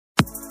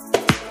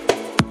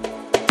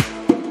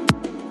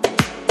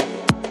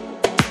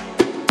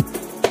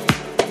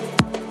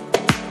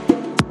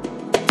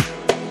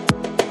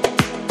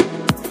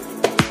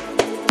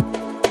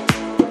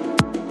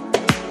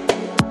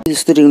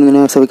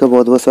दोस्तों आप सभी का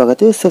बहुत बहुत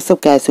स्वागत है। सब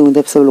कैसे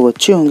होंगे? सब लोग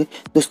अच्छे होंगे।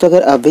 दोस्तों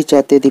अगर आप भी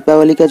चाहते हैं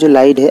दीपावली का जो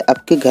लाइट है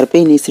आपके घर पे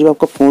ही नहीं सिर्फ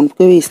आपका फ़ोन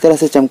पे भी इस तरह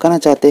से चमकाना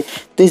चाहते हैं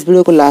तो इस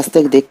वीडियो को लास्ट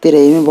तक देखते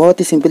रहिए। मैं बहुत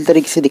ही सिंपल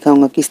तरीके से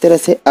दिखाऊंगा किस तरह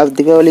से आप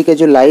दीपावली का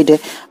जो लाइट है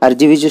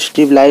RGB जो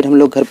स्ट्रिप लाइट हम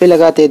लोग घर पर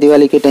लगाते हैं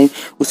दिवाली के टाइम,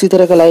 उसी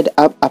तरह का लाइट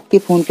आप आपके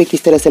फ़ोन पर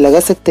किस तरह से लगा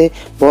सकते हैं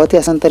बहुत ही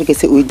आसान तरीके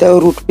से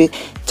विदाउट रूट पे।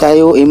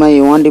 चाहे वो MI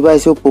A1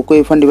 डिवाइस हो, पोको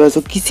A1 डिवाइस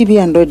हो, किसी भी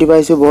एंड्रॉयड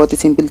डिवाइस हो, बहुत ही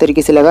सिंपल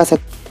तरीके से लगा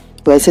सकते।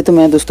 वैसे तो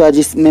मैं दोस्तों आज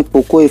इसमें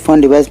पोको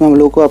A1 डिवाइस में हम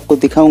लोगों को आपको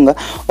दिखाऊंगा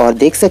और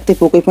देख सकते हैं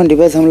पोको A1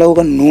 डिवाइस हम लोगों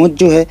का नोच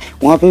जो है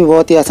वहाँ पे भी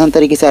बहुत ही आसान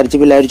तरीके से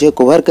RGB लाइट जो है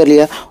कवर कर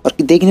लिया और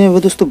देखने में भी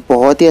दोस्तों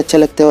बहुत ही अच्छा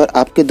लगता है। और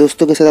आपके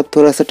दोस्तों के साथ आप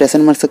थोड़ा सा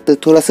टैसन मार सकते हैं,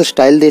 थोड़ा सा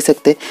स्टाइल दे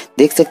सकते हैं,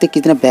 देख सकते हैं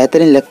कितना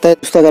बेहतरीन लगता है।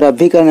 दोस्तों अगर आप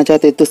भी करना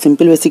चाहते हैं तो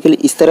सिंपल बेसिकली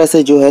इस तरह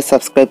से जो है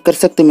सब्सक्राइब कर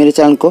सकते हैं मेरे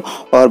चैनल को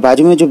और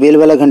बाजू में जो बेल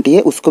वाला घंटी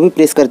है उसको भी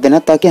प्रेस कर देना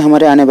ताकि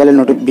हमारे आने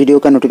वाले वीडियो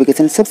का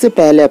नोटिफिकेशन सबसे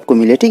पहले आपको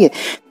मिले। ठीक है,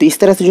 तो इस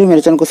तरह से जो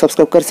मेरे चैनल को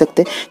सब्सक्राइब कर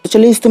सकते हैं। तो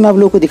चलिए इस तो मैं आप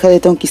लोगों को दिखा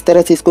देता हूँ किस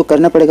तरह से इसको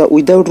करना पड़ेगा।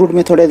 विदाउट रूट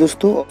मेथड है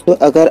दोस्तों। तो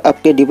अगर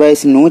आपके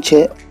डिवाइस नोच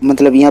है,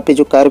 मतलब यहाँ पे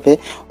जो कर्व है,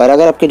 और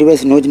अगर आपके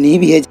डिवाइस नोच नहीं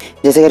भी है,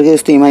 जैसे करके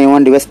दोस्तों MI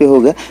A1 डिवाइस पे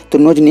होगा, तो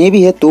नोच नहीं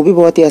भी है तो भी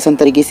बहुत ही आसान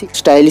तरीके से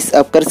स्टाइलिश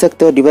आप कर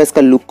सकते हो और डिवाइस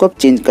का लुक को आप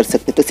चेंज कर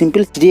सकते हो। तो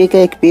सिंपल CDA का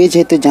एक पेज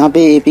है तो जहाँ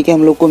पे APK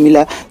हम लोग को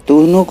मिला तो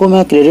उन को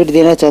मैं क्रेडिट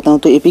देना चाहता हूँ।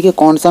 तो APK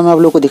कौन सा मैं आप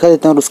लोग को दिखा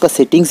देता हूँ और उसका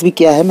सेटिंग्स भी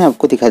क्या है मैं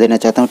आपको दिखा देना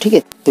चाहता हूँ। ठीक है,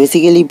 तो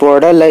बेसिकली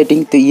बॉर्डर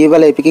लाइटिंग, तो ये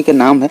वाला APK का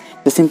नाम है।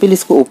 तो सिंपल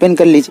इसको ओपन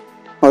कर लीजिए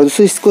और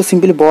दोस्तों इसको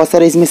सिंपली बहुत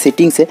सारे इसमें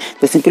सेटिंग्स है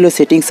तो सिंपली वो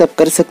सेटिंग्स आप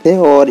कर सकते हैं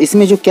और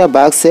इसमें जो क्या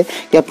बग्स है,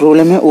 क्या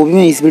प्रॉब्लम है, वो भी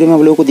मैं इस वीडियो में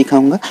आप लोगों को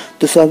दिखाऊंगा।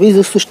 तो सभी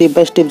दोस्तों स्टेप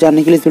बाय स्टेप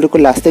जानने के लिए इस वीडियो को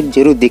लास्ट तक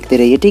जरूर देखते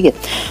रहिए। ठीक है,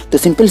 तो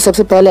सिंपल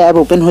सबसे पहले ऐप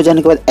ओपन हो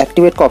जाने के बाद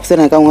एक्टिवेट का ऑप्शन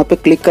आएगा, वहाँ पे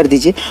क्लिक कर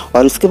दीजिए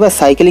और उसके बाद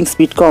साइकिलिंग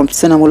स्पीड का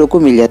ऑप्शन हम लोग को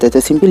मिल जाता है। तो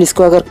सिंपल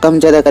इसको अगर कम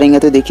ज़्यादा करेंगे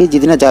तो देखिए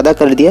जितना ज़्यादा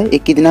कर दिया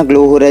एक कितना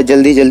ग्लो हो रहा है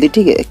जल्दी जल्दी।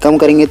 ठीक है, कम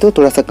करेंगे तो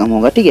थोड़ा सा कम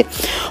होगा। ठीक है,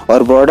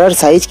 और बॉर्डर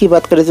साइज की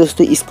बात करें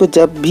दोस्तों, इसको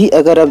जब भी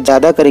अगर आप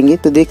ज़्यादा करेंगे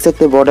तो देख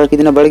सकते हैं बॉर्डर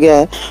कितना बढ़ गया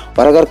है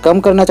और अगर कम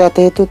करना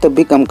चाहते हैं तो तब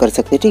भी कम कर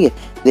सकते हैं। ठीक है,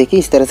 देखिए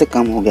इस तरह से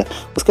कम हो गया।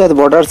 उसके बाद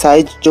बॉर्डर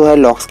साइज जो है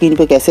लॉक स्क्रीन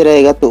पे कैसे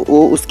रहेगा तो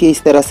वो उसकी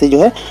इस तरह से जो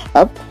है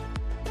आप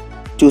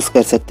चूज़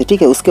कर सकते हैं।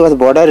 ठीक है, उसके बाद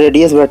बॉर्डर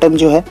रेडियस बटन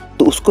जो है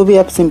तो उसको भी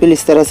आप सिंपल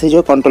इस तरह से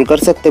जो कंट्रोल कर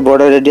सकते हैं।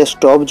 बॉर्डर रेडियस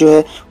टॉप जो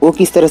है वो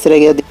किस तरह से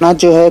रहेगा, इतना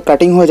जो है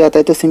कटिंग हो जाता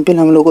है तो सिंपल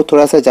हम लोग को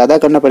थोड़ा सा ज़्यादा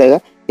करना पड़ेगा,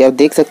 ये आप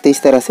देख सकते हैं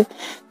इस तरह से।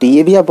 तो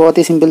ये भी आप बहुत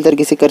ही सिंपल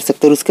तरीके से कर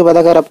सकते हैं। उसके बाद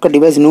अगर आपका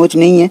डिवाइस नोच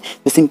नहीं है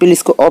तो सिंपल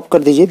इसको ऑफ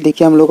कर दीजिए।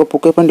 देखिए हम लोग का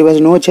पोको A1 डिवाइस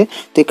नोच है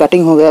तो ये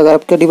कटिंग हो गया। अगर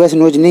आपका डिवाइस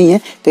नोच नहीं है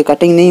तो ये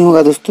कटिंग नहीं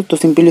होगा दोस्तों। तो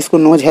सिंपल इसको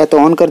नोच है तो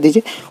ऑन कर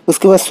दीजिए।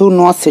 उसके बाद शो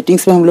नोच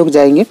सेटिंग्स में हम लोग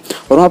जाएंगे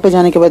और वहाँ पर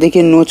जाने के बाद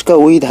देखिए नोच का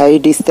विड्थ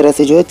हाइट इस तरह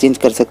से जो है चेंज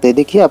कर सकते हैं।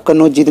 देखिए आपका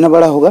नोच जितना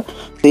बड़ा होगा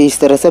तो इस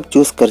तरह से आप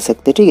चूज़ कर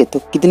सकते हैं। ठीक है, तो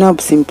कितना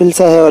सिंपल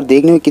सा है और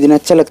देखने में कितना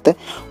अच्छा लगता है।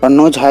 और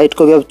नोच हाइट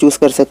को भी आप चूज़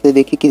कर सकते हैं।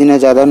 देखिए कितना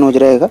ज़्यादा नोच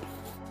रहेगा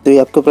तो ये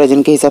आपके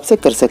प्रेजेंट के हिसाब से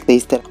कर सकते हैं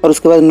इस तरह। और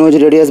उसके बाद नोच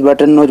रेडियस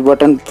बटन, नोच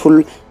बटन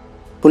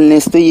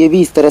फुलनेस, तो ये भी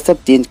इस तरह से आप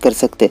चेंज कर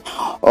सकते हैं।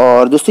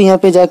 और दोस्तों यहाँ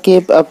पे जाके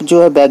आप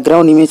जो है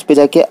बैकग्राउंड इमेज पे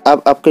जाके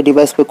आप आपके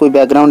डिवाइस पे कोई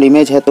बैकग्राउंड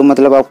इमेज है तो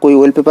मतलब आप कोई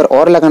वॉलपेपर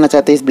और लगाना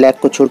चाहते हैं इस ब्लैक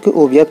को छोड़ के,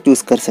 वो भी आप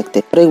चूज़ कर सकते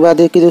हैं। और एक बात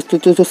है कि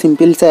दोस्तों तो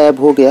सिंपल सा ऐप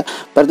हो गया,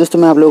 पर दोस्तों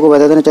मैं आप लोगों को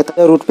बता देना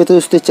चाहता हूँ रूट पे तो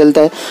दोस्तों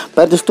चलता है,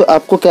 पर दोस्तों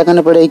आपको क्या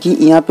करना पड़ेगा कि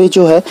यहाँ पे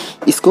जो है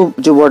इसको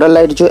जो बॉर्डर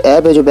लाइट जो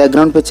ऐप है जो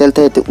बैकग्राउंड पे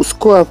चलता है तो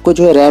उसको आपको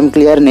जो है रैम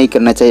क्लियर नहीं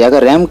करना चाहिए।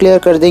 अगर रैम क्लियर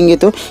कर देंगे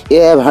तो ये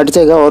ऐप हट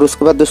जाएगा और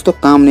उसके बाद दोस्तों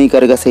काम नहीं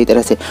करेगा सही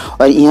तरह से।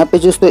 और यहाँ पे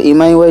दोस्तों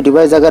MI UI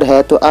डिवाइस अगर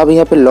है तो आप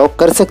यहाँ पे लॉक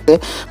कर सकते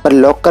हैं, पर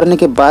लॉक करने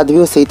के बाद भी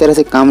वो सही तरह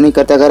से काम नहीं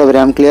करता। अगर आप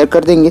रैम क्लियर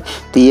कर देंगे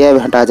तो ये ऐप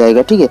हटा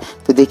जाएगा। ठीक है,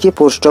 तो देखिए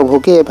फोर्स स्टॉप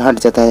होके ऐप हट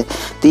जाता है।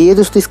 तो ये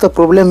दोस्तों इसका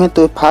प्रॉब्लम है।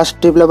 तो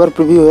फास्ट डेवलपर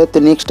प्रीव्यू है तो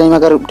नेक्स्ट टाइम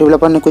अगर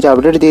डेवलपर ने कुछ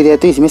अपडेट दे दिया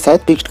तो इसमें शायद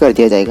फिक्स कर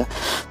दिया जाएगा।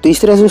 तो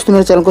इस तरह से दोस्तों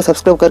मेरे चैनल को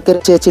सब्सक्राइब करके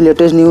अच्छी अच्छी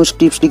latest news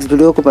tips tricks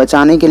video को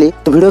बचाने के लिए।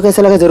 तो वीडियो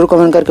कैसा लगा जरूर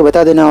कमेंट करके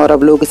बता देना और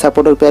आप लोगों के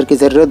सपोर्ट और प्यार की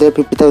जरूरत है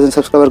 50,000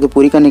 सब्सक्राइबर को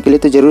पूरी करने के लिए,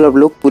 तो जरूर आप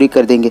लोग पूरी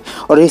कर देंगे।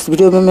 और इस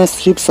वीडियो में मैं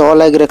सिर्फ 100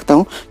 लाइक रखता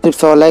हूँ, सिर्फ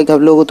 100 लाइक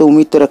आप लोगों को तो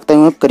उम्मीद तो रखता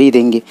हूँ आप कर ही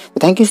देंगे। तो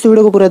थैंक यू इस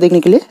वीडियो को पूरा देखने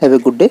के लिए। Have a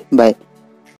good day, bye.